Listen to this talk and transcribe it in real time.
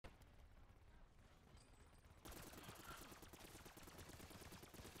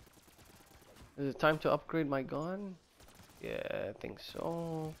Is it time to upgrade my gun? Yeah, I think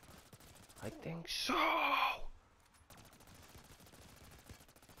so. I think so.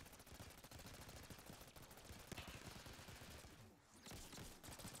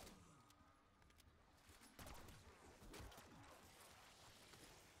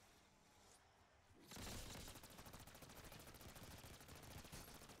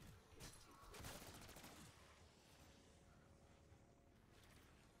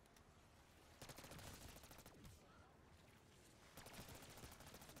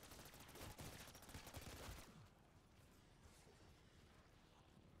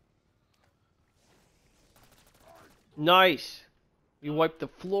 Nice. You wiped the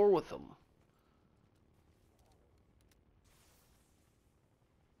floor with them.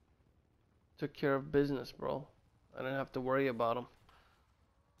 Took care of business, bro. I didn't have to worry about them.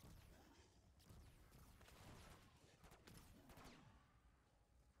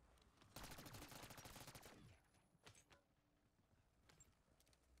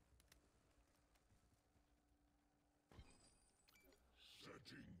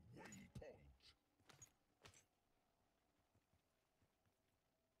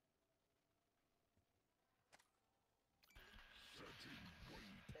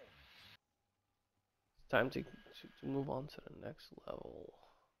 Time to move on to the next level.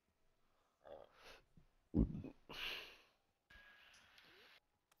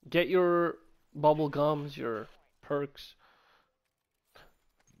 Get your bubble gums, your perks.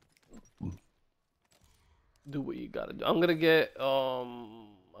 Do what you gotta do. I'm gonna get I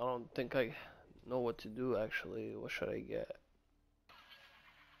don't think I know what to do actually. What should I get?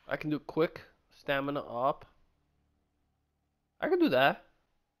 I can do quick stamina up. I can do that.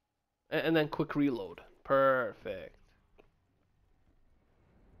 And then quick reload. Perfect.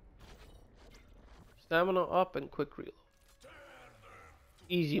 Stamina up and quick reload.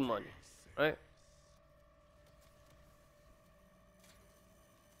 Easy money, right?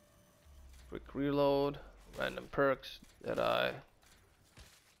 Quick reload, random perks that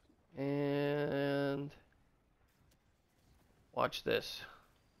and watch this.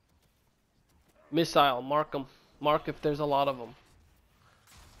 Missile, mark them. Mark if there's a lot of them.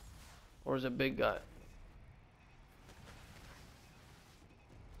 Or is it big guy?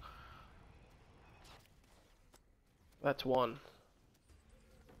 That's one.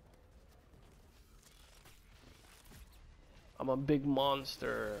 I'm a big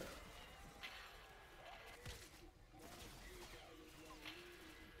monster.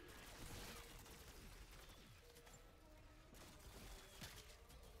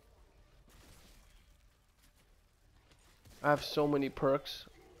 I have so many perks.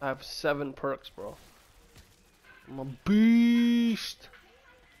 I have 7 perks, bro. I'm a beast.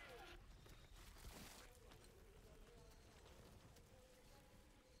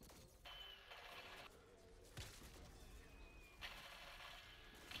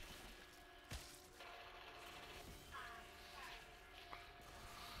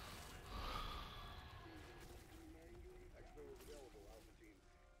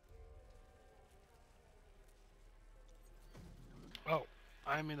 Oh,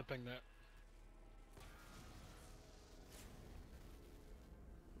 I mean to ping that.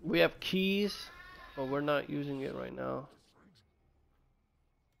 We have keys, but we're not using it right now.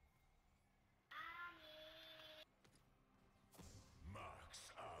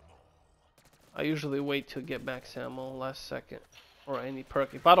 I usually wait to get max ammo last second. Or any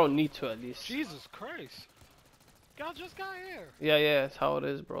perk. If I don't need to, at least. Jesus Christ. Y'all just got here. Yeah, yeah, it's how it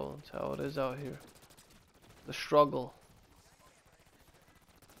is, bro. It's how it is out here. The struggle.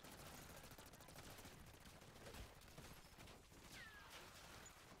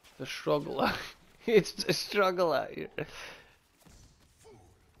 The struggle. It's the struggle out here.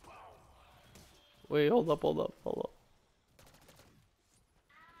 Wait, hold up, hold up, hold up.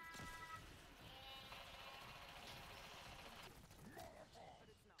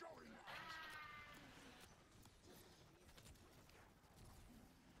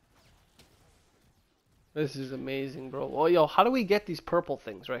 This is amazing, bro. Oh, yo, how do we get these purple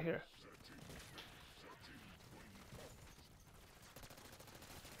things right here?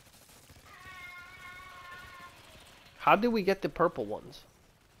 How did we get the purple ones?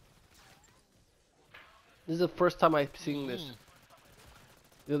 This is the first time I've seen this.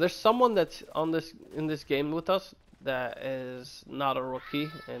 You know, there's someone that's on this in this game with us that is not a rookie,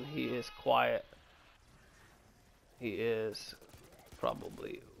 and he is quiet. He is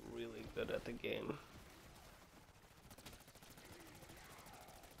probably really good at the game.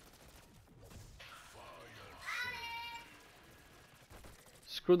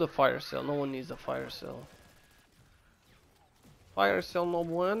 Screw the fire sale. No one needs a fire sale. Fire sale no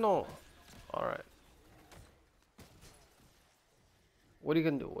bueno. Alright. What are you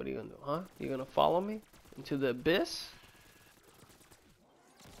gonna do? What are you gonna do, huh? You gonna follow me into the abyss?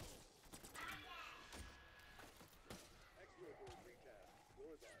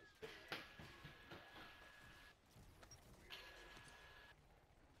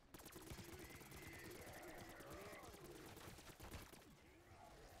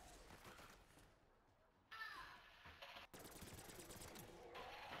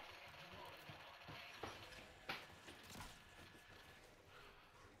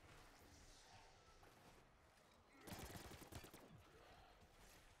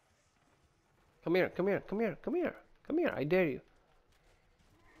 Come here, come here, come here, come here. Come here, I dare you.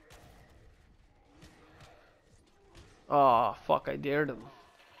 Ah, oh, fuck, I dared him.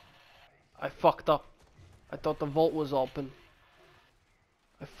 I fucked up. I thought the vault was open.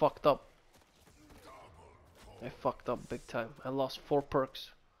 I fucked up. I fucked up big time. I lost 4 perks.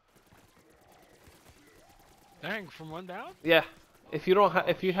 Dang, from 1 down? Yeah. If you don't have,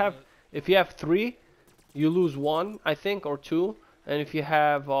 if you have 3, you lose 1, I think, or 2. And if you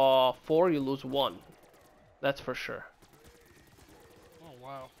have 4, you lose 1. That's for sure. Oh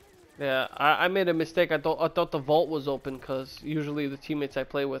wow. Yeah, I made a mistake. I thought the vault was open because usually the teammates I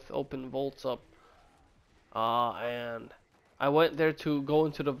play with open vaults up. And I went there to go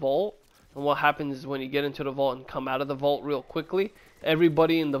into the vault. And what happens is when you get into the vault and come out of the vault real quickly,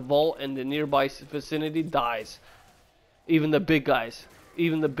 everybody in the vault and the nearby vicinity dies. Even the big guys.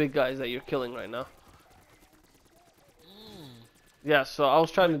 Even the big guys that you're killing right now. Yeah, so I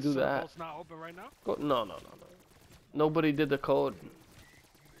was trying to do so that. The vault's not open right now? No. Nobody did the code.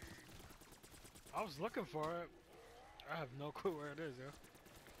 I was looking for it. I have no clue where it is, yo.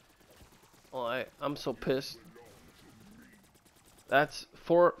 Oh, I'm so pissed. That's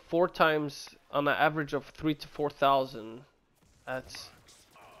four times on an average of 3 to 4,000. That's,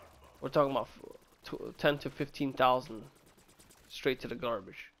 we're talking about 10 to 15,000 straight to the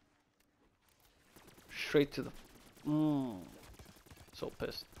garbage. Straight to the. So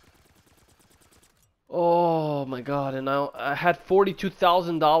pissed. Oh my god! And I had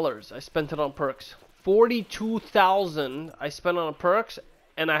 $42,000. I spent it on perks. 42,000 I spent on perks,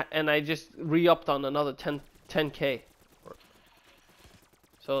 and I just re-upped on another 10K.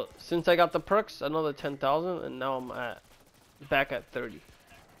 So since I got the perks, another 10,000, and now I'm back at 30.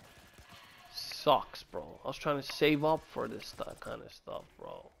 Sucks, bro. I was trying to save up for this kind of stuff,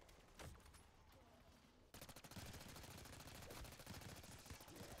 bro.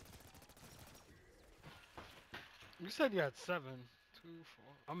 You said you had 7. 2,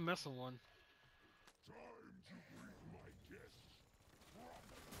 4. I'm missing 1.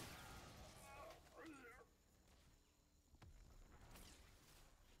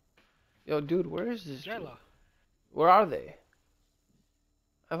 Yo, dude, where is this dude? Jayla. Where are they?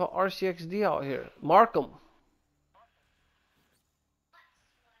 I have an RCXD out here. Mark them.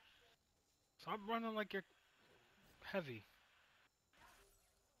 Stop running like you're heavy.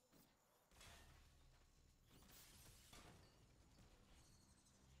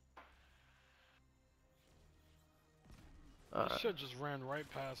 This shit just ran right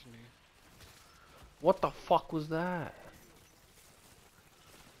past me. What the fuck was that?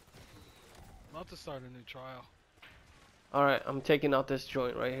 About to start a new trial. Alright, I'm taking out this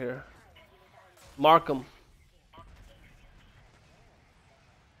joint right here. Mark them.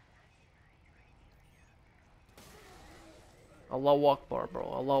 Allahu Akbar, bro.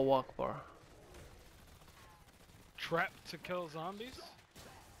 Allahu Akbar. Trap to kill zombies?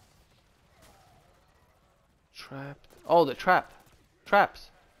 Trapped. Oh, the trap. Traps.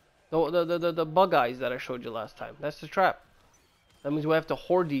 The bug eyes that I showed you last time. That's the trap. That means we have to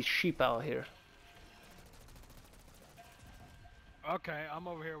hoard these sheep out here. Okay, I'm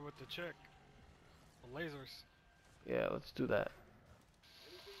over here with the chick. The lasers. Yeah, let's do that.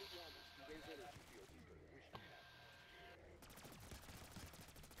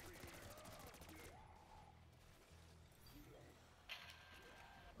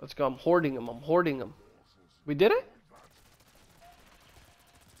 Let's go. I'm hoarding them. I'm hoarding them. We did it?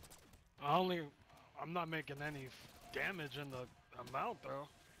 I'm not making any damage in the amount though.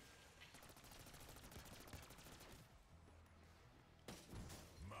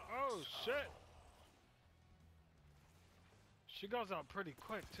 Oh shit! She goes out pretty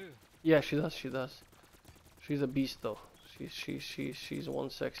quick too. Yeah, she does. She does. She's a beast though. She's one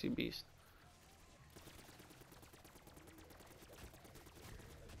sexy beast.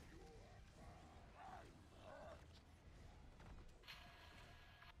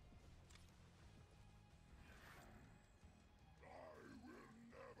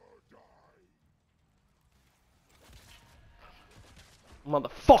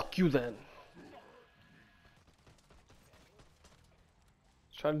 Motherfuck you then.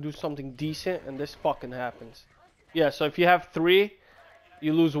 Try to do something decent, and this fucking happens. Yeah, so if you have 3,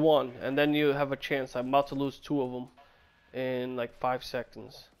 you lose 1, and then you have a chance. I'm about to lose 2 of them in like 5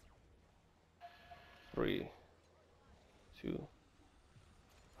 seconds. 3, 2.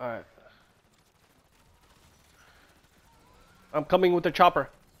 Alright. I'm coming with the chopper.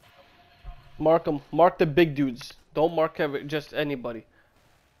 Mark them. Mark the big dudes. Don't mark just anybody.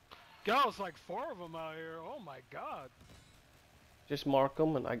 God, it's like 4 of them out here. Oh my god. Just mark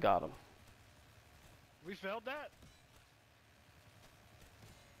them, and I got them. We failed that?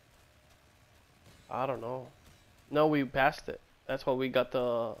 I don't know. No, we passed it. That's why we got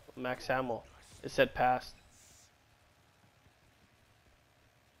the max ammo. It said passed.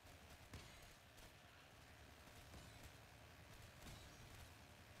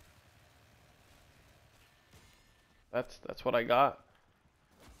 That's what I got.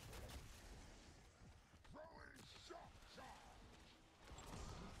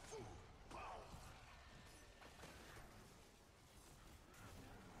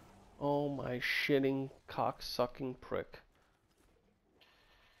 Oh my shitting cock-sucking prick.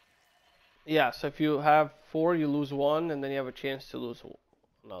 Yeah, so if you have 4, you lose 1, and then you have a chance to lose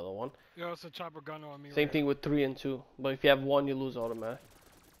another one. Yo, it's a chopper gunner on me. Same thing with 3 and 2. But if you have 1, you lose automatic.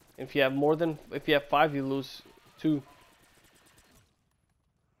 If you have if you have 5, you lose 2.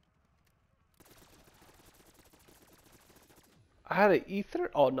 I had an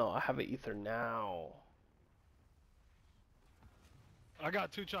ether? Oh no, I have an ether now. I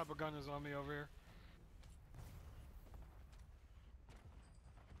got 2 chopper gunners on me over here.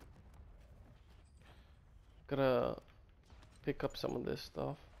 Gotta pick up some of this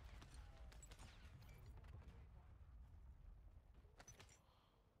stuff.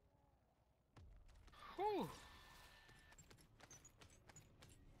 Whew.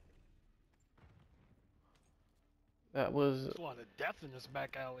 That was, There's a lot of death in this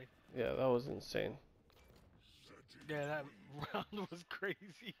back alley. yeah, that was insane. Yeah, that round was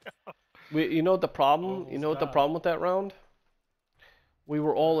crazy. You know what the problem? You Almost know what the died. problem with that round? We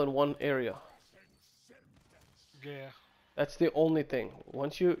were all in one area. Yeah. That's the only thing.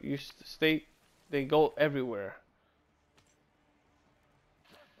 Once you stay, they go everywhere.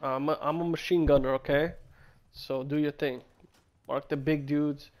 I'm a machine gunner, okay? So do your thing. Mark the big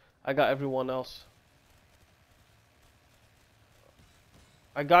dudes. I got everyone else.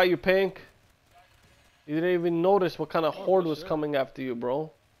 I got you, Pink. You didn't even notice what kind of horde was coming after you,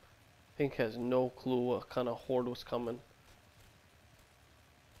 bro. Pink has no clue what kind of horde was coming.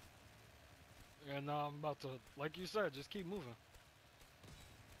 And now I'm about to, like you said, just keep moving.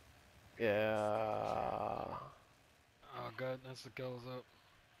 Yeah. Oh, good. That's the kills up.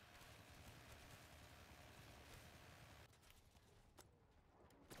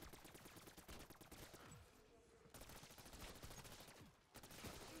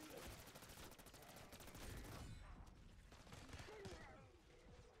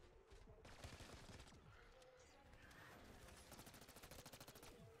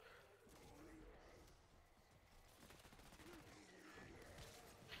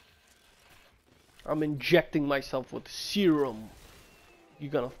 I'm injecting myself with serum. You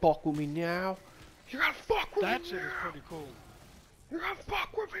gonna fuck with me now? You gonna fuck with That me shit is now? pretty cool. You gonna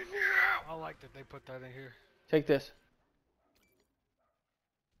fuck with me now? I like that they put that in here. Take this.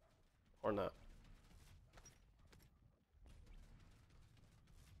 Or not.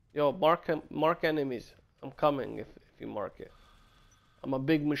 Yo, mark enemies. I'm coming if you mark it. I'm a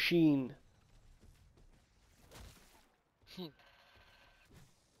big machine.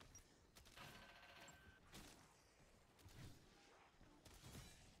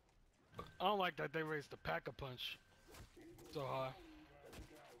 I don't like that they raised the pack-a-punch so high.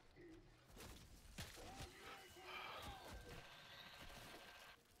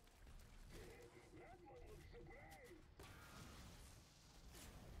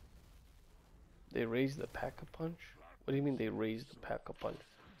 They raised the pack-a-punch? What do you mean they raised the pack-a-punch?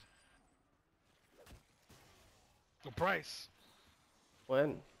 The price.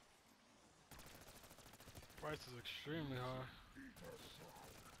 When? Price is extremely high.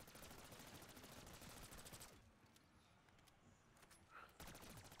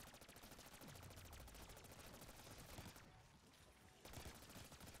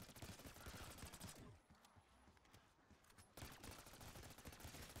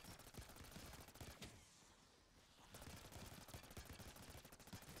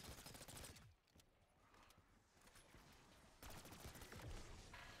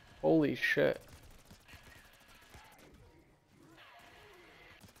 Holy shit.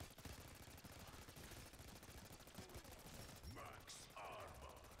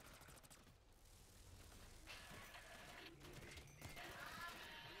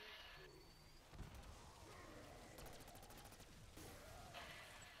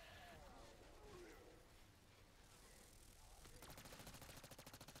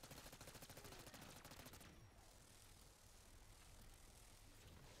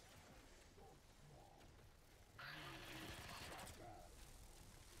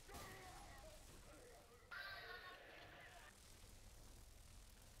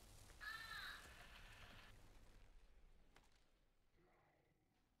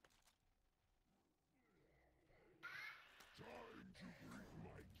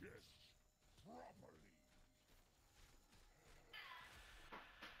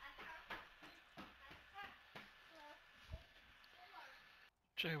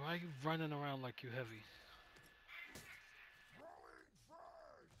 Jay, why are you running around like you heavy?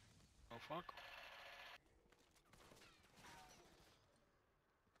 Oh fuck.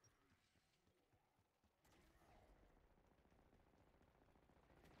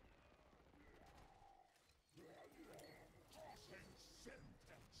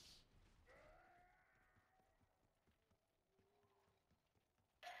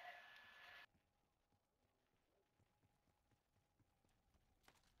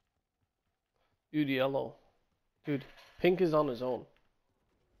 Dude, yellow. Dude, pink is on his own.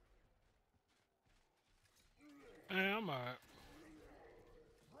 Hey, I'm alright.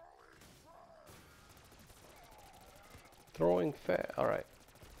 Throwing fat. Alright.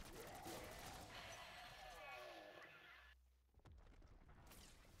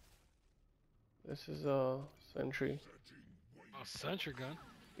 This is a sentry. A sentry gun.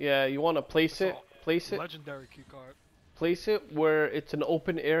 Yeah, you want to place It's a it. Place it. legendary key card. Place it where it's an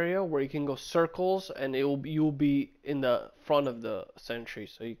open area where you can go circles and you'll be in the front of the sentry,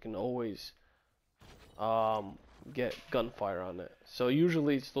 so you can always get gunfire on it. So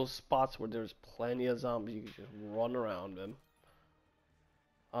usually it's those spots where there's plenty of zombies, you can just run around them.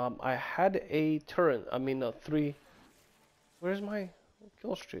 I had a turret, I mean a 3. Where's my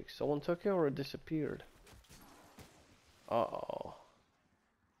kill streak? Someone took it or it disappeared? Uh-oh.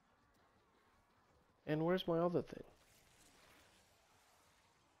 And where's my other thing?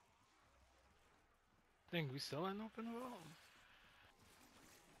 Thing we still ain't open at all.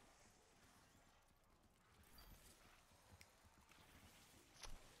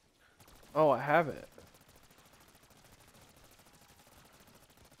 Oh, I have it.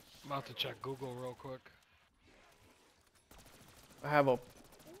 I'm about to check Google real quick. I have a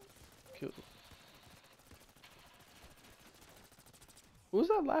kill. Who's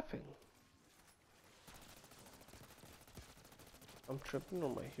that laughing? I'm tripping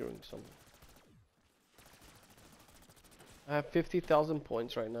or am I hearing something? I have 50,000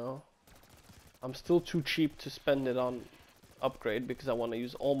 points right now. I'm still too cheap to spend it on upgrade because I want to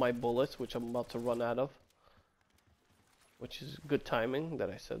use all my bullets, which I'm about to run out of. Which is good timing that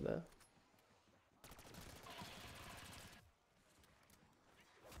I said that.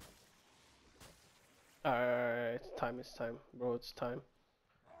 Alright, it's time, bro, it's time.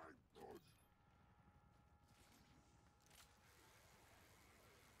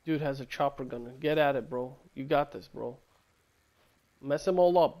 Dude has a chopper gun. Get at it, bro. You got this, bro. Mess them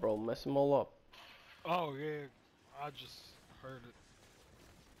all up, bro. Mess them all up. Oh yeah, I just heard it.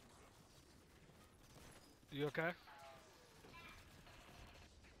 You okay?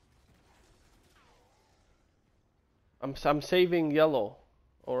 I'm saving yellow,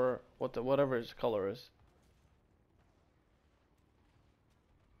 or whatever his color is.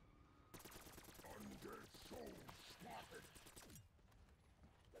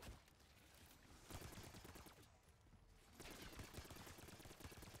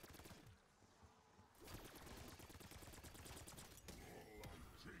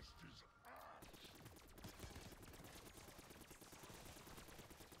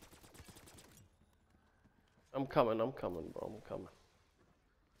 I'm coming, bro. I'm coming.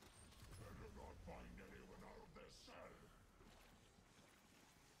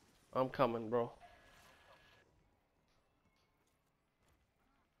 I'm coming, bro.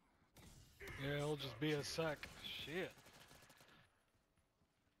 Yeah, it'll just be a sec. Shit.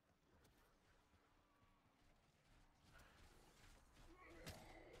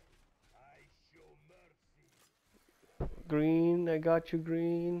 Green, I got you,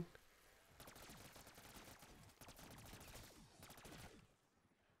 green.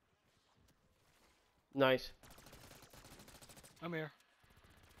 Nice. I'm here.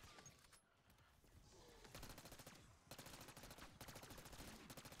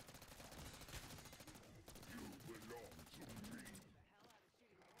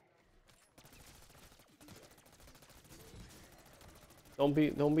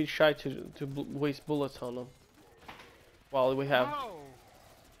 Don't be shy to waste bullets on them. While we have. Oh!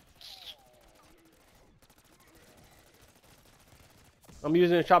 I'm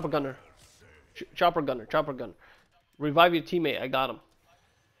using a chopper gunner. Chopper gunner. Revive your teammate. I got him.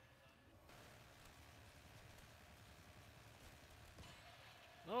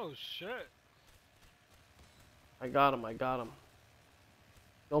 Oh shit. I got him.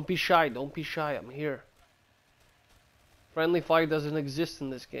 Don't be shy. I'm here. Friendly fire doesn't exist in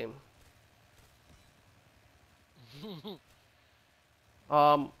this game.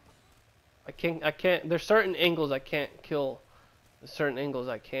 I can't, there's certain angles I can't kill. There's certain angles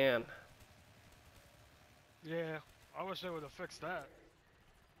I can. Yeah, I wish they would have fixed that.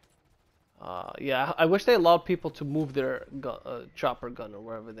 Yeah, I wish they allowed people to move their gun, chopper gun or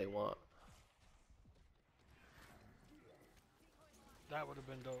wherever they want. That would have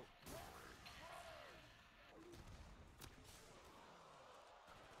been dope.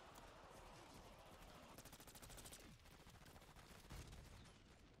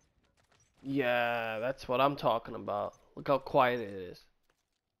 Yeah, that's what I'm talking about. Look how quiet it is.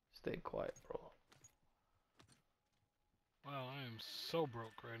 Stay quiet, bro. Wow, I am so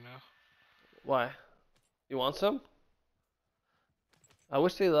broke right now. Why? You want some? I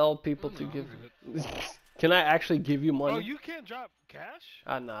wish they allowed people Oh, to no, I'm give. good. Can I actually give you Oh, money? you can't drop cash?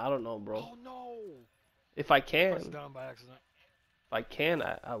 Nah, I don't know, bro. Oh no! If I I pressed can, down by accident. if I can,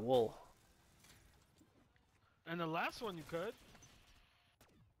 I will. And the last one you could.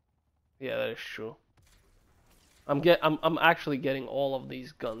 Yeah, that is true. I'm actually getting all of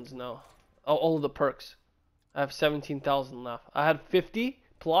these guns now. All of the perks. I have 17,000 left. I had 50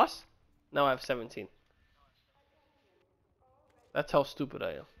 plus. Now I have 17. That's how stupid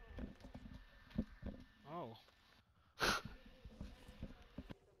I am. Oh.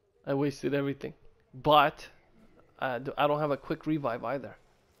 I wasted everything. But I don't have a quick revive either.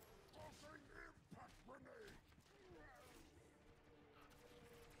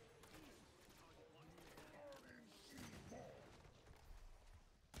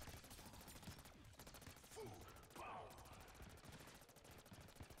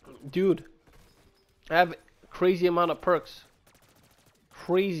 Dude, I have crazy amount of perks.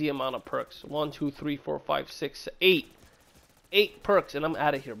 Crazy amount of perks. 1, 2, 3, 4, 5, 6, 8. 8 perks, and I'm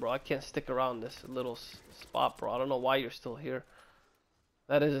out of here, bro. I can't stick around this little spot, bro. I don't know why you're still here.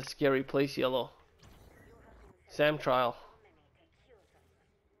 That is a scary place, Yellow. Sam trial.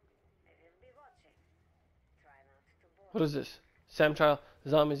 What is this? Sam trial.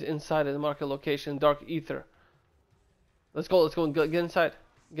 Zombies inside of the market location. Dark ether. Let's go. Let's go. Get inside.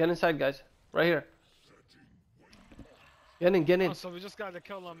 Get inside, guys. Right here. Get in. Get Oh, in. so we just got to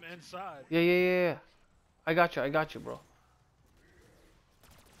kill them inside. Yeah, yeah, yeah, yeah. I got you. I got you, bro.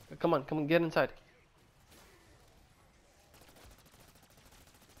 Come on. Come on. Get inside.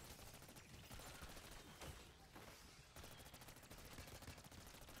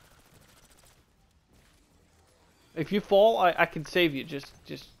 If you fall, I can save you. Just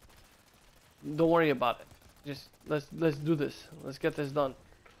don't worry about it. Just let's do this. Let's get this done.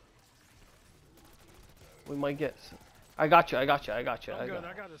 We might get. I got you. I got you. I got you. I'm good.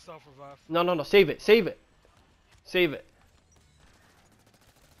 I got a self revive. No, no, no. Save it. Save it. Save it.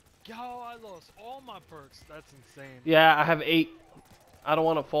 Yo, I lost all my perks. That's insane. Yeah, I have 8. I don't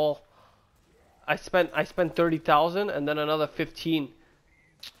want to fall. I spent 30,000 and then another 15.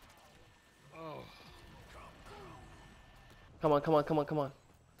 Oh. Come on, come on, come on, come on.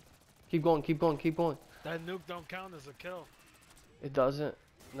 Keep going, keep going, keep going. That nuke don't count as a kill. It doesn't.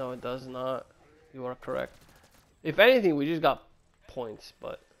 No, it does not. You are correct. If anything, we just got points,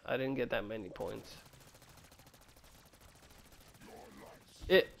 but I didn't get that many points.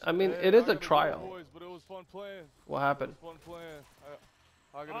 I mean, it is a trial. Boys, but it was fun playing. What happened? It was fun playing.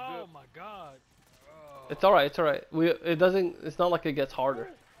 I got a Oh dip. my god. Oh. It's alright, it's alright. It doesn't, it's not like it gets harder.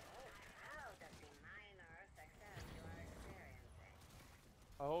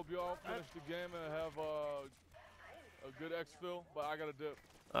 I hope y'all finish the game and have a good exfil, but I got a dip.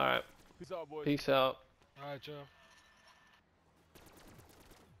 Alright, Peace out, boys. peace out. Alright, Joe.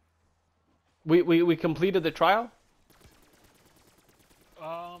 We completed the trial?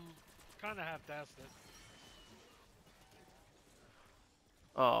 Kind of half-assed it.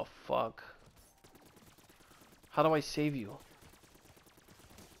 Oh, fuck. How do I save you?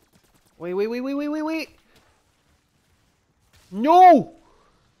 Wait, wait, wait, wait, wait, wait, wait! No!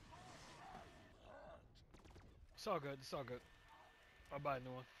 It's all good. It's all good. I'll buy a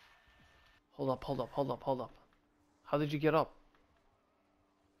new one. Hold up, hold up, hold up, hold up. How did you get up?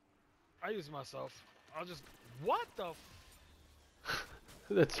 I use myself. I'll just... What the f...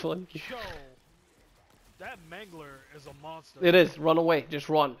 That's funny. Yo! That Mangler is a monster. It is. Run away. Just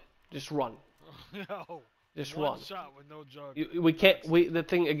run. Just run. Yo! Just one run. shot with no jug. We can't. The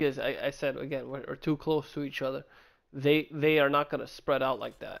thing is, I said again, we're too close to each other. They are not gonna spread out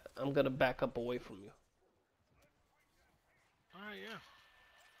like that. I'm gonna back up away from you. Alright, yeah.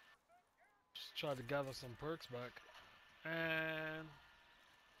 Just try to gather some perks back. And...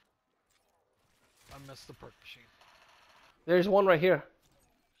 I missed the perk machine. There's one right here.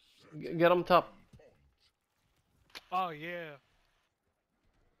 Get on top. Oh, yeah.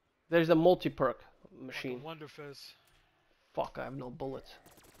 There's a multi-perk Like machine. a Wonder Fizz. Fuck, I have no bullets.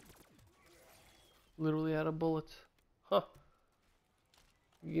 Literally out of bullets. Huh.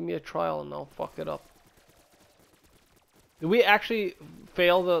 Give me a trial and I'll fuck it up. Did we actually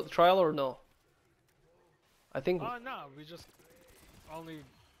fail the trial or no? I think. No, we just only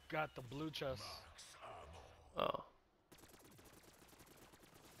got the blue chest. Oh.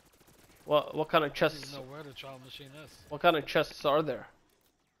 What kind of I don't chests? even know where the trial machine is. What kind of chests are there?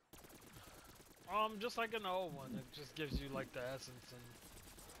 Just like an old one. It just gives you like the essence and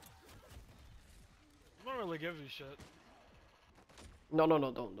it don't really give you shit. No,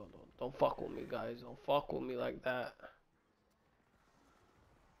 don't fuck with me, guys. Don't fuck with me like that.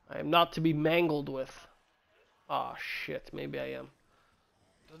 I am not to be mangled with. Ah, shit. Maybe I am.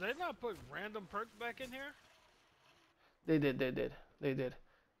 Did they not put random perks back in here? They did.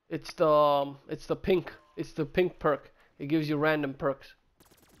 It's the pink. It's the pink perk. It gives you random perks.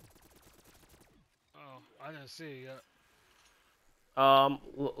 Oh, I didn't see it yet.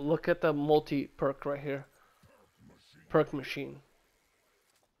 Look at the multi perk right here. Perk machine.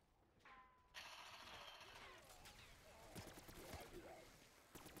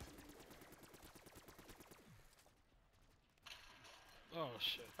 Oh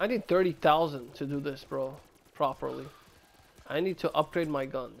shit. I need 30,000 to do this, bro. Properly. I need to upgrade my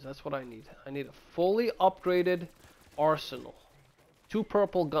guns. That's what I need. I need a fully upgraded arsenal. 2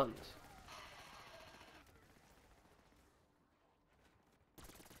 purple guns.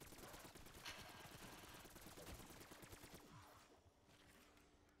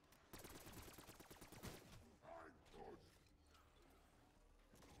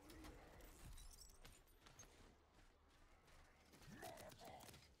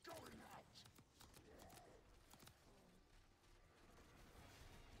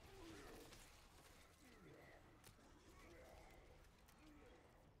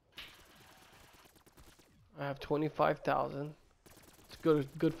 I have 25,000. It's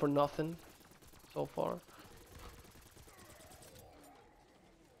good for nothing so far.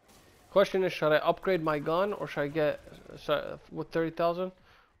 Question is, should I upgrade my gun or should I get with 30,000,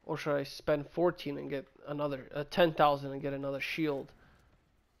 or should I spend 14 and get another 10,000 and get another shield?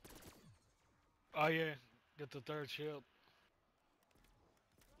 Oh yeah, get the third shield.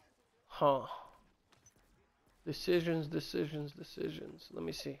 Huh. Decisions. Let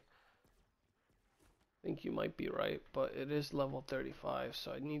me see. I think you might be right, but it is level 35,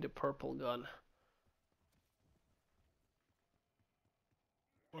 so I need a purple gun.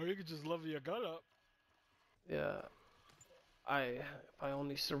 Or you could just level your gun up. Yeah. If I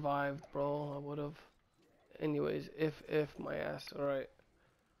only survived, bro, I would have. Anyways, if my ass, all right.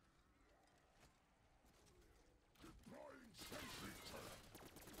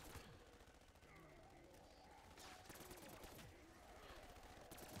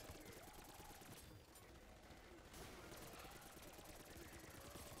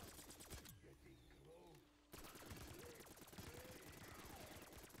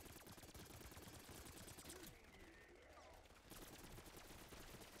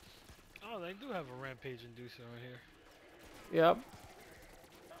 Oh, they do have a rampage inducer right here. Yep.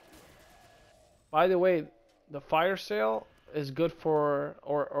 By the way, the fire sale is good for,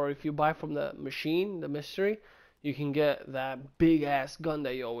 or if you buy from the machine, the mystery, you can get that big ass gun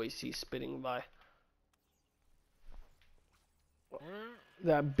that you always see spitting by. Where?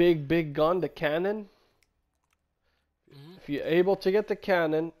 That big gun, the cannon. If you're able to get the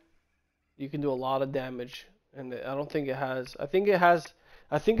cannon, you can do a lot of damage. And I don't think it has.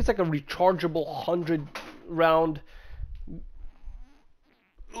 I think it's like a rechargeable 100 round,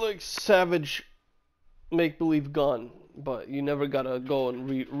 like savage make-believe gun. But you never gotta go and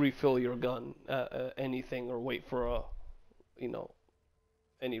refill your gun at anything or wait for a,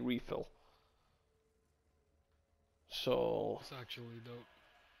 any refill. So It's actually dope.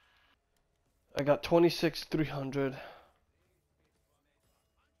 I got 26,300.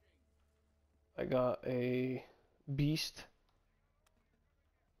 I got a beast.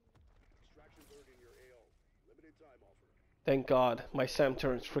 Thank God, my Sam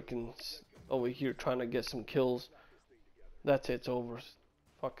Turn's freaking over here trying to get some kills. That's it, it's over.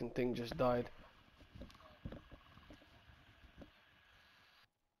 Fucking thing just died.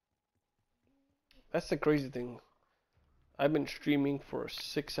 That's the crazy thing. I've been streaming for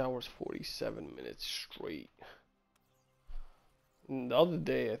 6 hours 47 minutes straight. And the other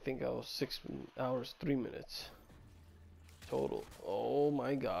day I think I was 6 hours 3 minutes total. Oh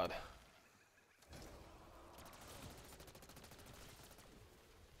my God.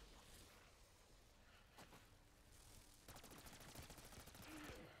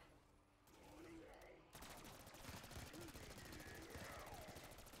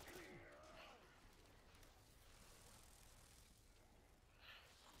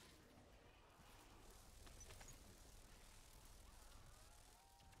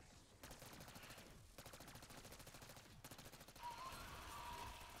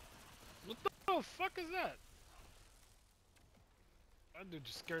 the fuck is that? That dude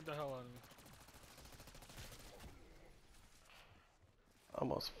just scared the hell out of me. I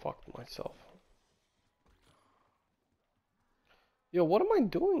almost fucked myself. Yo, what am I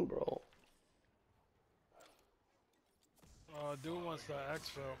doing, bro? Dude wants to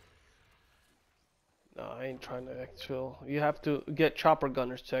exfil. No, I ain't trying to exfil. You have to get chopper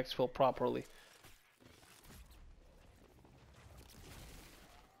gunners to exfil properly.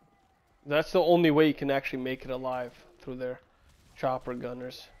 That's the only way you can actually make it alive, through their chopper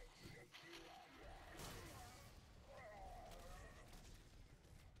gunners.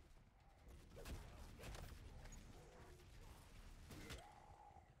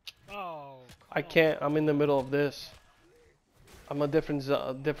 Oh, I come can't. I'm in the on. middle of this. I'm a different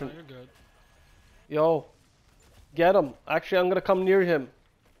No, different. you're good. Yo, get him. Actually, I'm gonna come near him.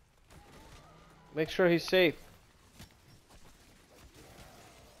 Make sure he's safe.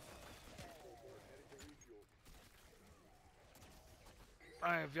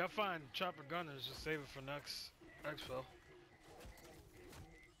 Alright, if y'all find chopper gunners, just save it for next exfil.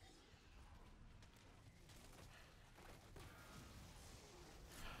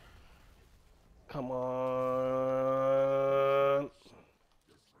 Come on.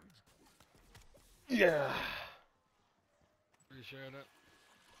 Yeah. Appreciate it.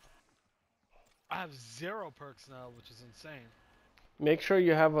 I have 0 perks now, which is insane. Make sure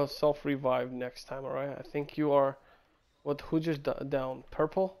you have a self revive next time, alright? I think you are. What? Who just down?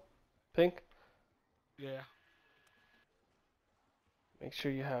 Purple? Pink? Yeah. Make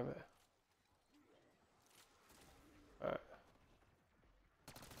sure you have it. Alright.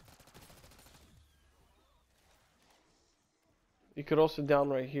 You could also down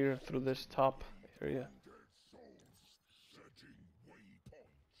right here through this top area.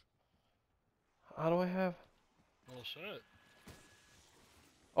 How do I have? Oh shit.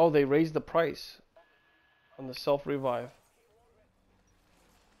 Oh, they raised the price on the self revive.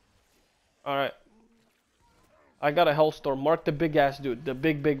 Alright. I got a Hellstorm. Mark the big ass dude. The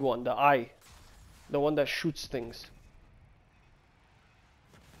big one. The eye. The one that shoots things.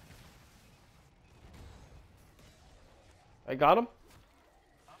 I got him?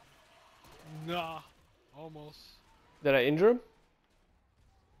 Nah. Almost. Did I injure him?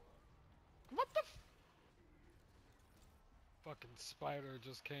 What the f— Fucking spider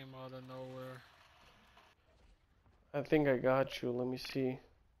just came out of nowhere. I think I got you. Let me see.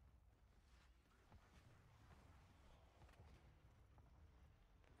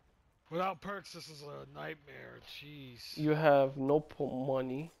 Without perks, this is a nightmare. Jeez. You have no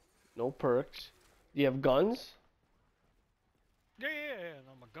money. No perks. Do you have guns? Yeah.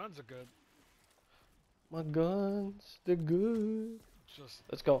 No, my guns are good. My guns, they're good. Just,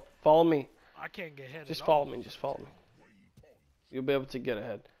 Let's go. Follow me. I can't get hit. Just at follow all. me. Just follow me. You'll be able to get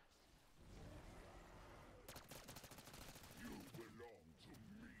ahead.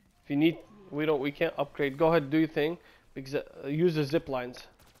 If you need, we can't upgrade. Go ahead, do your thing. Because use the zip lines.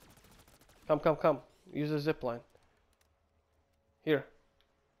 Come. Use the zip line. Here.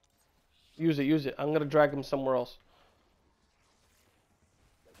 Use it. I'm gonna drag him somewhere else.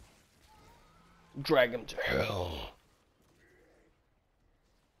 Drag him to hell.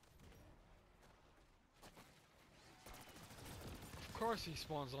 Of course he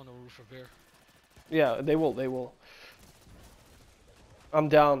spawns on the roof of here. Yeah, they will. I'm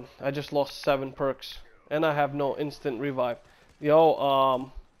down. I just lost 7 perks. And I have no instant revive.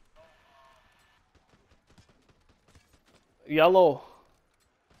 Yo, yellow.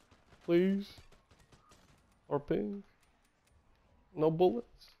 Please. Or pink. No bullets.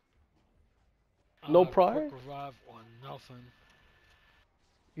 No pride? Quick revive on nothing.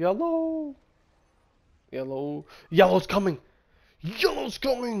 Yellow. Yellow's coming.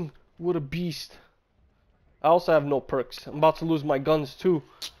 What a beast. I also have no perks. I'm about to lose my guns too.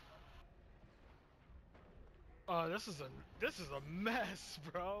 Oh, this is a mess,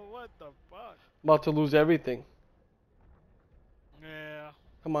 bro. What the fuck? About to lose everything. Yeah.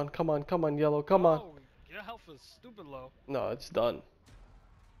 Come on, yellow. Come on. Oh, your health is stupid low. No, it's done.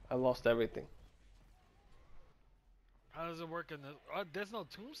 I lost everything. How does it work in this? There's no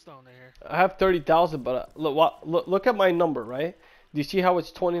tombstone in here. I have 30,000, but look at my number, right? Do you see how it's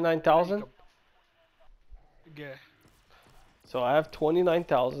 29,000? Yeah. So I have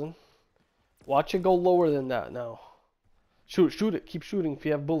 29,000. Watch it go lower than that now. Shoot it. Keep shooting if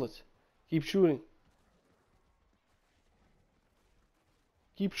you have bullets. Keep shooting.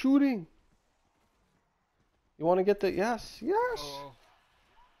 You want to get the yes. Oh,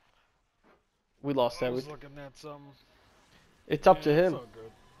 We lost I was everything. looking at some. It's up to him. It's all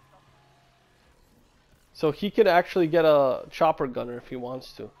good. So he can actually get a chopper gunner if he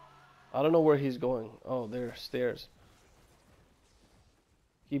wants to. I don't know where he's going. Oh, there, stairs.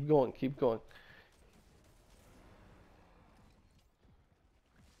 Keep going, keep going.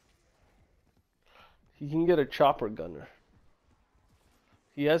 He can get a chopper gunner.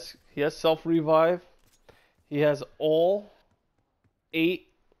 He has self revive. He has all 8.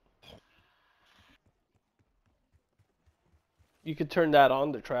 You could turn that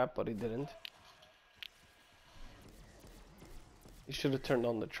on, the trap, but he didn't. He should have turned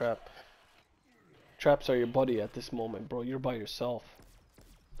on the trap. Traps are your buddy at this moment, bro. You're by yourself.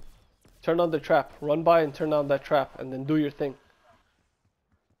 Turn on the trap. Run by and turn on that trap, and then do your thing.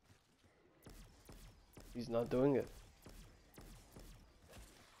 He's not doing it.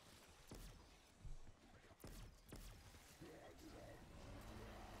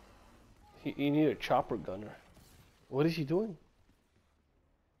 You need a chopper gunner. What is he doing?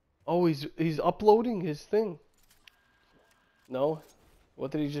 Oh, he's uploading his thing. No? What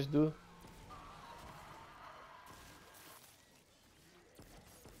did he just do?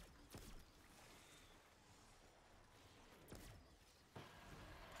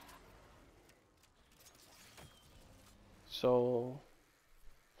 So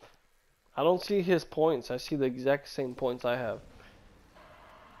I don't see his points. I see the exact same points I have.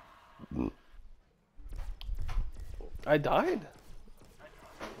 I died.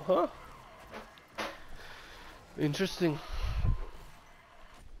 Huh? Interesting.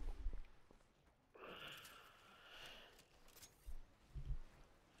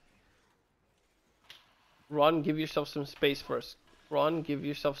 Run, give yourself some space first. Run, give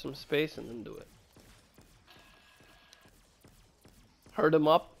yourself some space and then do it. Hurt him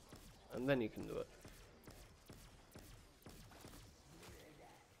up, and then you can do it.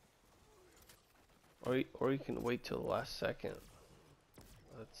 Or you can wait till the last second.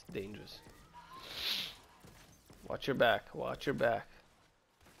 That's dangerous. Watch your back, watch your back.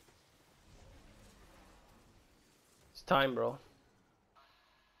 It's time, bro.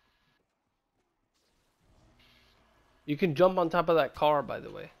 You can jump on top of that car, by the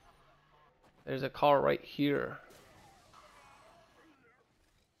way. There's a car right here.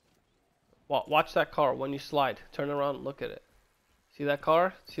 Watch that car when you slide. Turn around and look at it. See that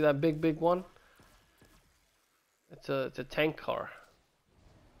car? See that big one? It's a tank car.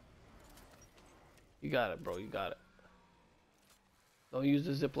 You got it, bro. You got it. Don't use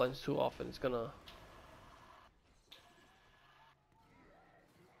the zip lines too often. It's gonna...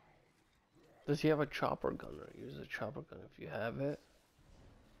 Does he have a chopper gunner? Use a chopper gun if you have it.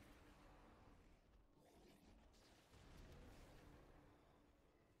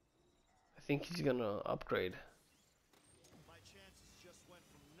 I think he's gonna upgrade. My chances just went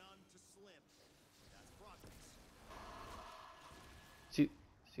from none to slim. That's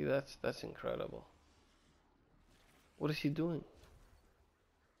progress. See, that's incredible. What is he doing?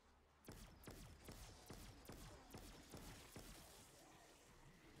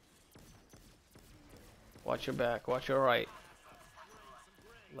 Watch your back, watch your right.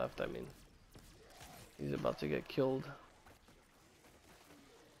 Left, I mean. He's about to get killed.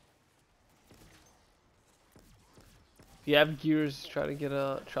 If you have gears, try to get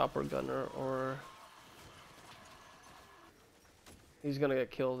a chopper gunner, or he's gonna get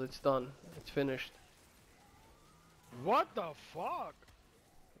killed. It's done. It's finished. What the fuck?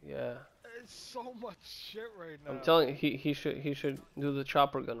 Yeah. It's so much shit right now. I'm telling you, he should do the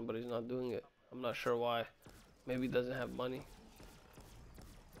chopper gunner, but he's not doing it. I'm not sure why. Maybe he doesn't have money.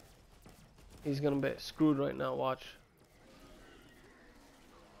 He's gonna be screwed right now. Watch.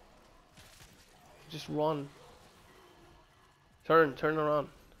 Just run. Turn around.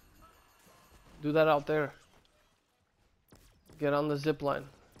 Do that out there. Get on the zip line.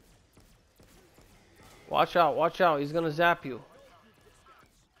 Watch out, he's gonna zap you.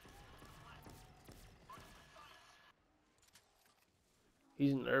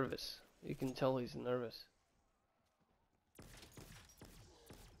 He's nervous. You can tell he's nervous.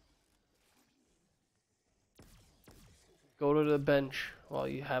 Go to the bench while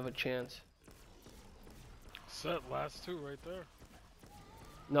you have a chance. Set last 2 right there.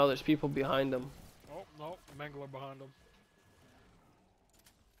 No, there's people behind him. Oh, no. Mangler behind him.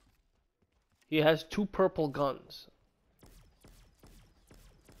 He has 2 purple guns.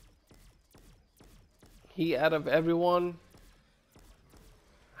 He, out of everyone,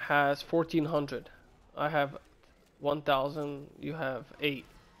 has 1,400. I have 1,000. You have 8.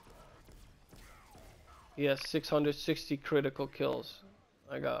 He has 660 critical kills.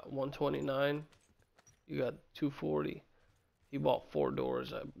 I got 129. You got 240. He bought 4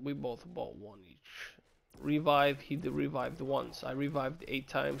 doors. We both bought 1 each. Revive, he revived once. I revived 8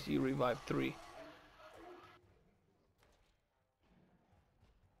 times. He revived 3.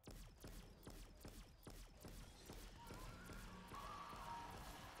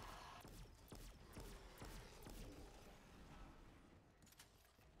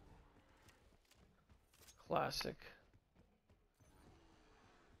 Classic.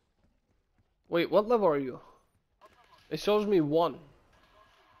 Wait, what level are you? It shows me 1.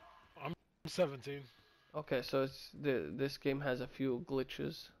 I'm 17. Okay, so this game has a few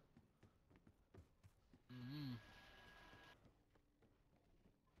glitches. Mm-hmm.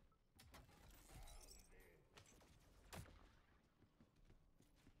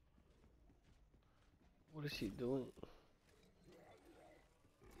 What is he doing?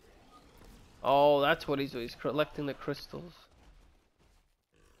 Oh, that's what he's doing. He's collecting the crystals.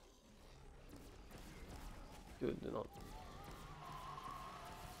 Dude, do not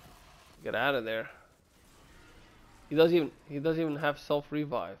get out of there. He doesn't even have self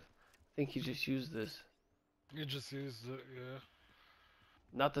revive. I think he just used this. You just used it, yeah.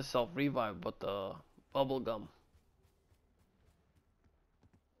 Not the self revive, but the bubble gum.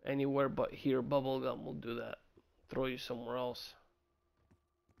 Anywhere but here, bubble gum will do that. Throw you somewhere else.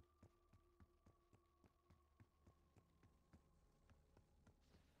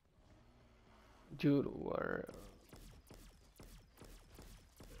 Dude, where?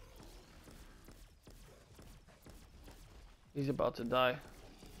 He's about to die.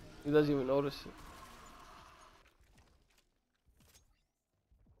 He doesn't even notice it.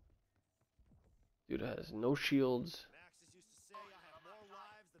 Dude has no shields. Maxis used to say I have more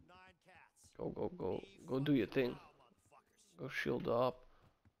lives than 9 cats. Go. Go do your thing. Go shield up.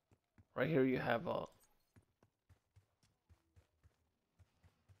 Right here you have a...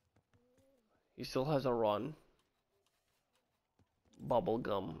 He still has a run. Bubble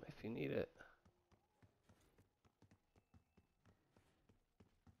gum if you need it.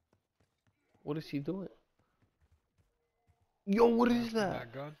 What is he doing? Yo, what is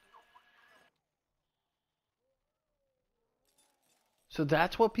that? Gun. So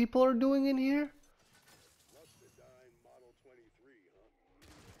that's what people are doing in here?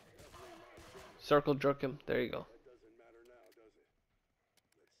 Circle jerk him. There you go.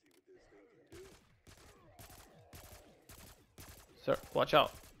 Sir, watch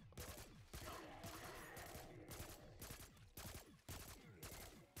out.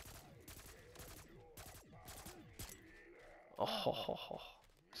 Oh,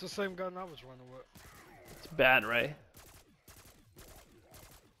 It's the same gun I was running with. it's bad, right?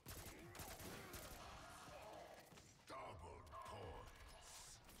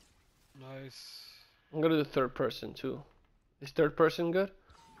 Nice. I'm gonna do third person too. Is third person good?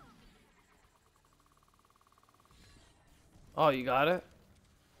 Oh, you got it?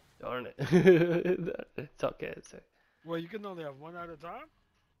 Darn it. It's okay. It's okay. Well, you can only have one at a time?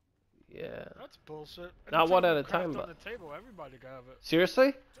 Yeah. That's bullshit. Not one Anytime at a you craft time, on but... the table, everybody can have it.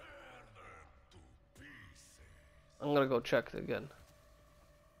 Seriously? I'm gonna go check it again.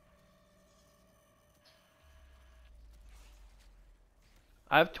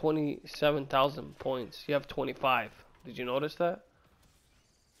 I have 27,000 points. You have 25. Did you notice that?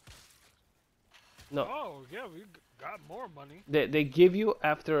 No. Oh, yeah, we got more money. They give you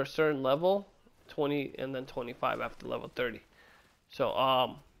after a certain level 20 and then 25 after level 30.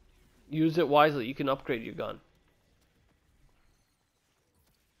 So use it wisely. You can upgrade your gun.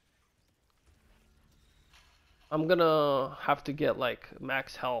 I'm gonna have to get like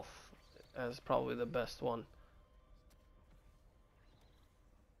max health as probably the best one.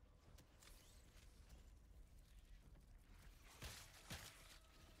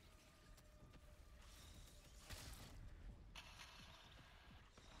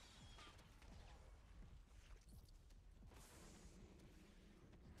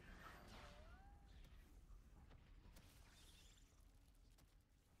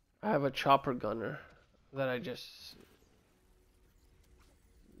 I have a chopper gunner that I just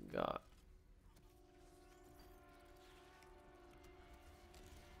got.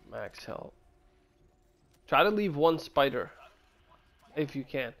 Max health. Try to leave one spider if you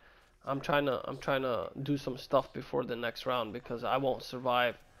can. I'm trying to do some stuff before the next round because I won't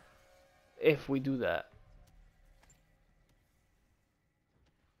survive if we do that.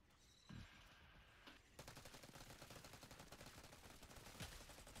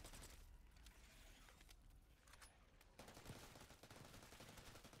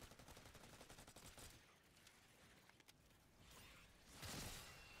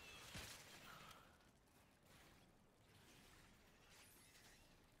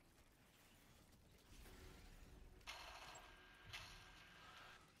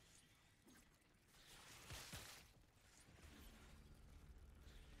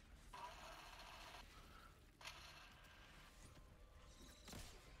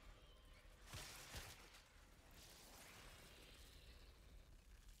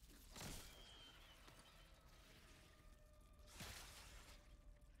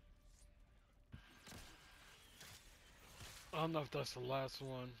 don't know if that's the last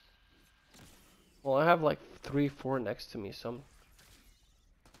one. Well, I have like 3, 4 next to me, so I'm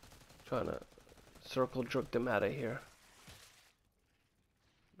trying to circle jerk them out of here.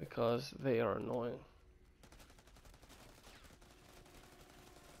 Because they are annoying.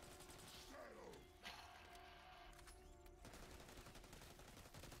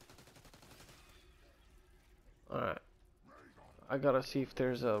 Alright. I gotta see if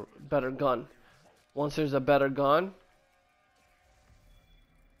there's a better gun. Once there's a better gun,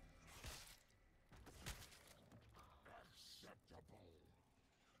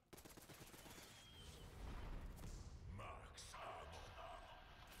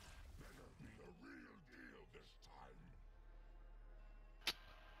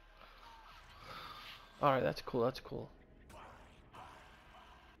 alright, that's cool, that's cool.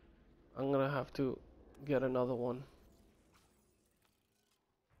 I'm gonna have to get another one.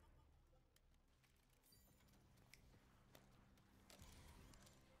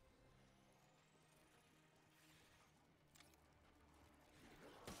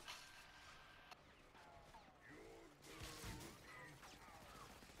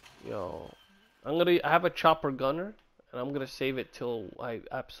 Yo, I have a chopper gunner, and I'm gonna save it till I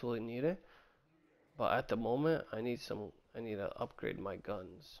absolutely need it. But at the moment, I need to upgrade my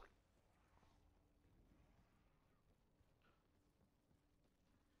guns.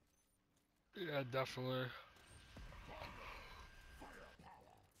 Yeah, definitely.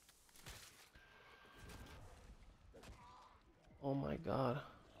 Oh my god.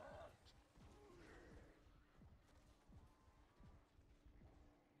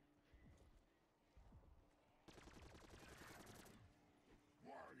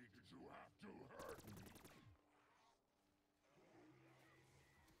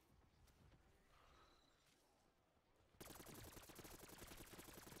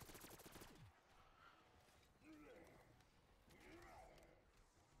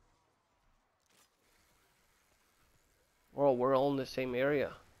 Well, we're all in the same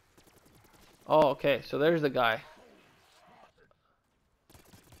area. Oh, okay, so there's the guy.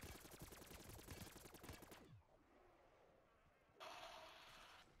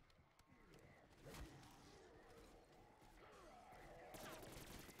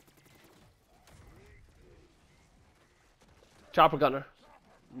 Chopper gunner.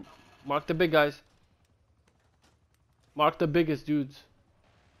 Mark the big guys. Mark the biggest dudes.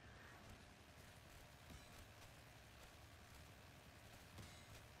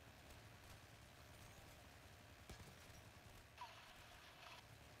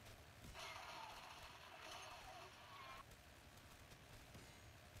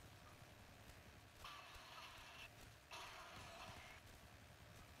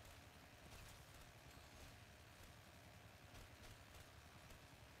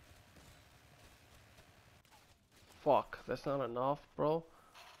 Fuck, that's not enough, bro.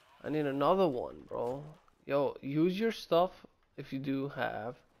 I need another one, bro. Yo, use your stuff if you do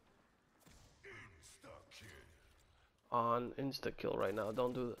have on insta kill right now.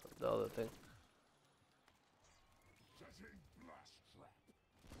 Don't do the other thing.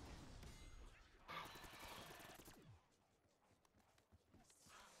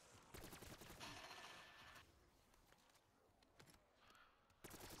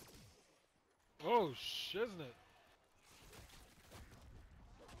 Oh, shiznit.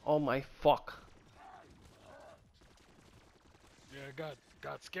 Oh my fuck. Yeah, it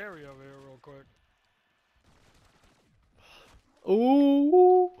got scary over here real quick.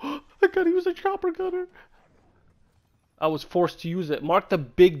 Ooh, I gotta use a chopper gunner. I was forced to use it. Mark the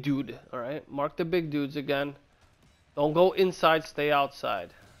big dude, alright? Mark the big dudes again. Don't go inside, stay outside.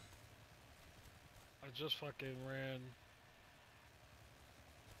 I just fucking ran.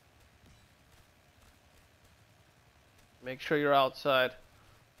 Make sure you're outside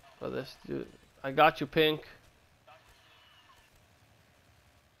for this dude. I got you, Pink.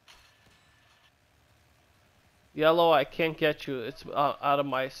 Yellow, I can't get you. It's out of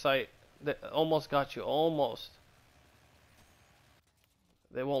my sight. They almost got you. Almost.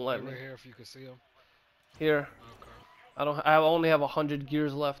 They won't let me. Right here if you can see him. Here. Okay. I only have 100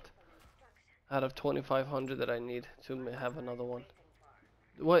 gears left out of 2,500 that I need to have another one.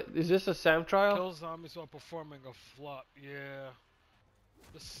 What is this, a SAM trial? Kill zombies while performing a flop. Yeah.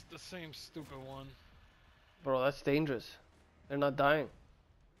 The same stupid one. Bro, that's dangerous. They're not dying.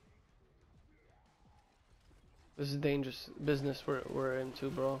 This is dangerous business we're into,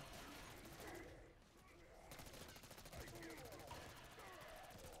 bro.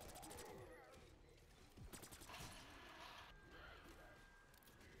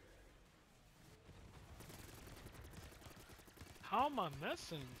 How am I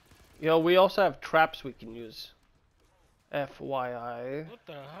missing? Yo, we also have traps we can use. FYI. What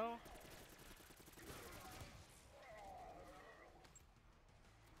the hell?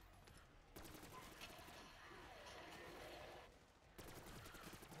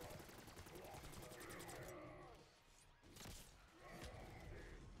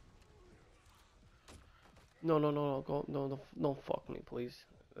 No, no, no, no, go, no, no, don't fuck me, please.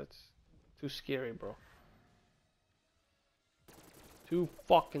 That's too scary, bro. Too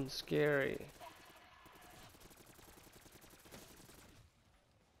fucking scary.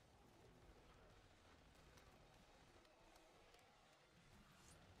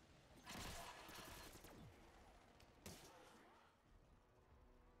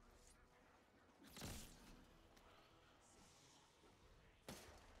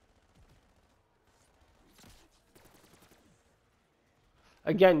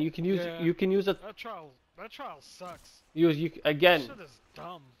 Again, Yeah. you can use a That trial sucks. use you That again. shit is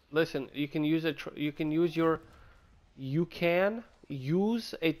dumb. Listen, you can use you can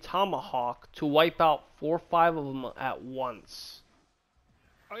use a tomahawk to wipe out 4 or 5 of them at once.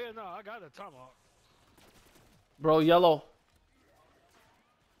 Oh yeah, no, I got a tomahawk. Bro, yellow.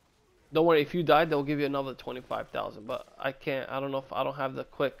 Don't worry, if you die, they'll give you another 25,000. But I can't. I don't know if I don't have the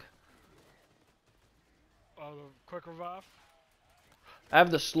quick. Oh, the quick revive. I have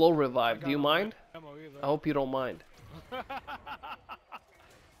the slow I revive. Do got you no mind? ammo I hope you don't mind. either.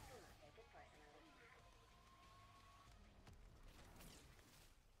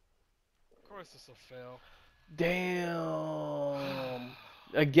 Of course, it's a fail. Damn.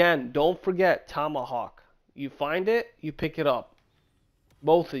 Again, don't forget tomahawk. You find it, you pick it up.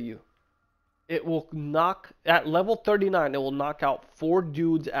 Both of you. It will knock at level 39. It will knock out 4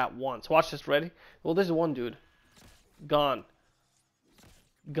 dudes at once. Watch this. Ready? Well, this is one dude. Gone.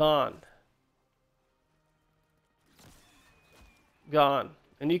 Gone. Gone.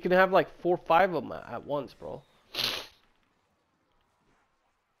 And you can have like 4 or 5 of them at once, bro.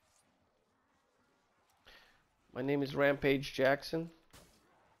 My name is Rampage Jackson.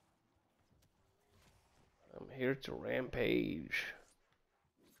 I'm here to rampage.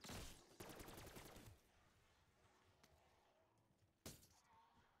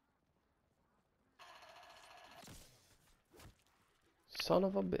 Son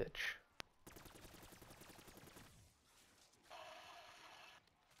of a bitch.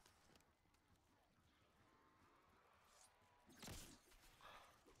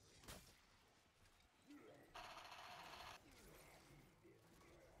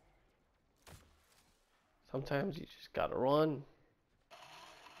 Sometimes you just gotta run.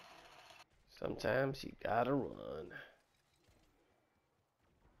 Sometimes you gotta run.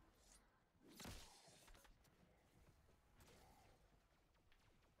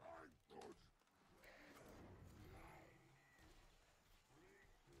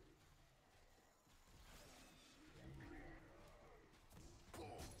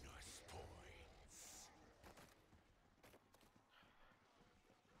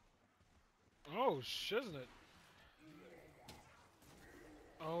 Oh, shiznit.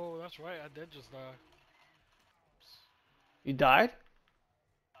 Oh, that's right. I did just die. You died?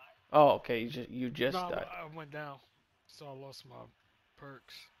 Oh, okay. You just No, died. I went down, so I lost my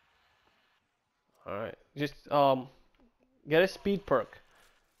perks. All right. Just get a speed perk,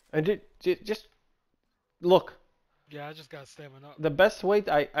 and just look. Yeah, I just got stamina up. The best way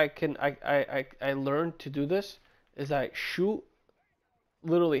I learned to do this is I shoot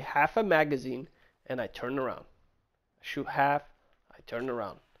literally half a magazine and I turn around. I shoot half, I turn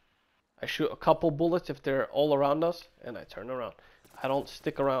around. I shoot a couple bullets if they're all around us, and I turn around. I don't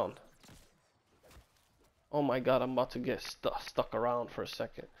stick around. Oh my god, I'm about to get stuck around for a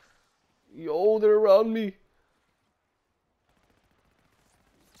second. Yo, they're around me.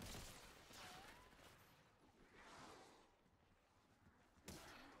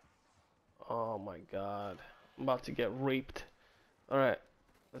 Oh my god. I'm about to get raped. Alright,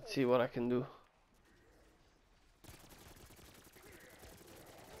 let's see what I can do.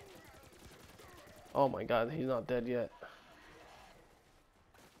 Oh my god, he's not dead yet.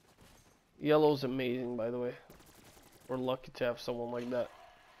 Yellow's amazing, by the way. We're lucky to have someone like that.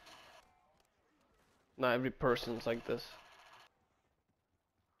 Not every person's like this.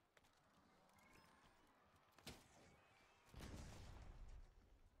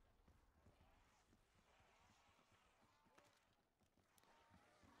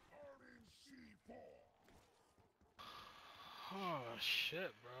 Oh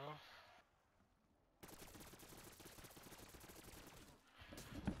shit, bro.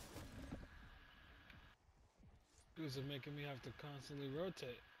 Dudes are making me have to constantly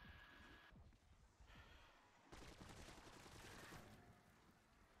rotate.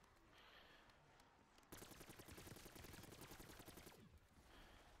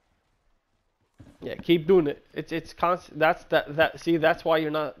 keep doing it. It's constant. See, that's why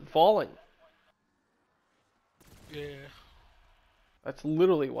you're not falling. Yeah. That's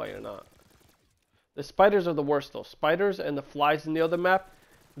literally why you're not. The spiders are the worst though. Spiders and the flies in the other map,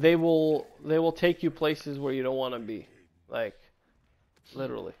 they will take you places where you don't want to be, like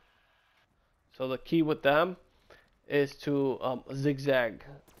literally. So the key with them is to zigzag,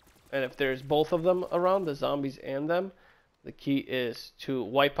 and if there's both of them around, the zombies and them, the key is to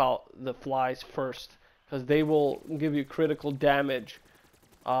wipe out the flies first, because they will give you critical damage.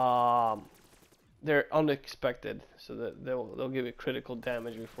 They're unexpected, so that they'll give you critical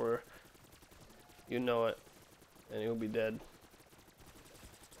damage before you know it, and you'll be dead.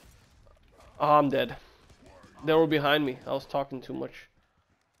 Oh, I'm dead. They were behind me. I was talking too much.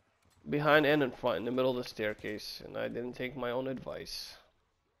 Behind and in front, in the middle of the staircase, and I didn't take my own advice.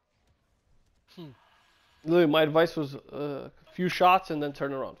 Literally, my advice was a few shots and then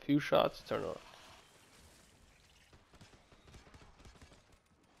turn around. Few shots, turn around.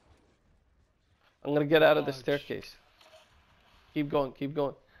 I'm gonna get out of the staircase. Keep going, keep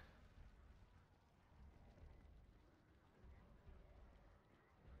going.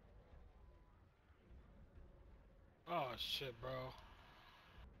 Oh shit, bro.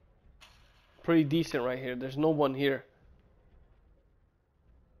 Pretty decent right here. There's no one here.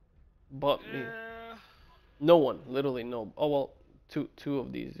 But me. Yeah. No one, literally no. Oh well, two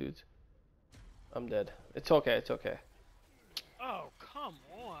of these dudes. I'm dead. It's okay, it's okay. Oh, come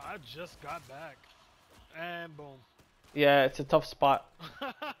on. I just got back. And boom. Yeah, it's a tough spot.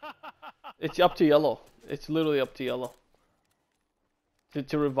 It's up to yellow. It's literally up to yellow.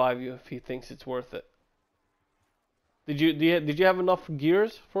 To revive you if he thinks it's worth it. Did you have enough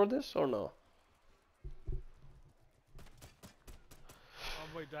gears for this or no?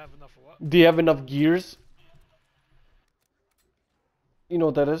 Wait, do I have enough of what? Do you have enough gears? You know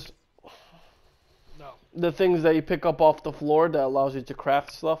what that is? No. The things that you pick up off the floor that allows you to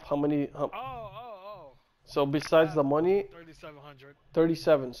craft stuff. How many? Oh. So besides the money, 3,700.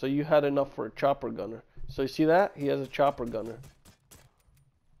 37. So you had enough for a chopper gunner. So you see that? He has a chopper gunner.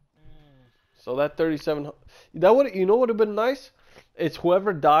 So that 37. That would, you know, would have been nice. It's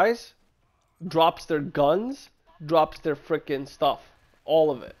whoever dies, drops their guns, drops their freaking stuff,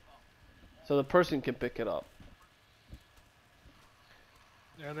 all of it, so the person can pick it up.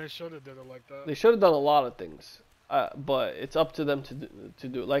 Yeah, they should have did it like that. They should have done a lot of things, but it's up to them to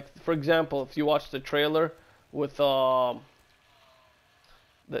do. Like for example, if you watch the trailer with the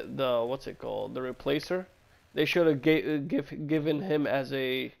what's it called, the replacer, they should have given him as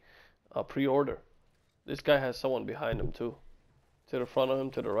a pre-order. This guy has someone behind him too, to the front of him,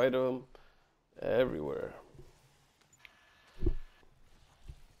 to the right of him, everywhere.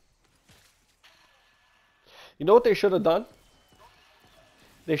 You know what they should have done?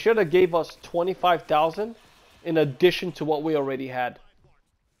 They should have gave us 25,000 in addition to what we already had.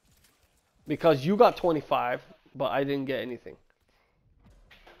 Because you got 25, but I didn't get anything.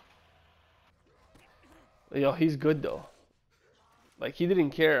 Yo, he's good though. Like, he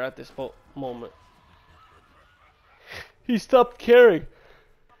didn't care at this moment. He stopped caring.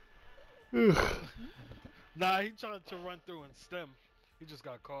 Ugh. Nah, he tried to run through and stem. He just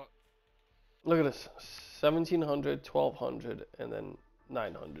got caught. Look at this. 1,700, 1,200, and then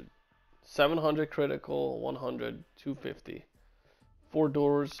 900. 700 critical, 100, 250. 4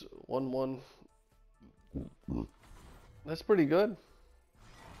 doors, 1. That's pretty good.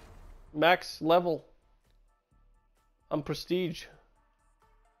 Max level. I'm prestige.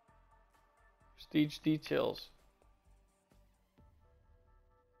 Prestige details.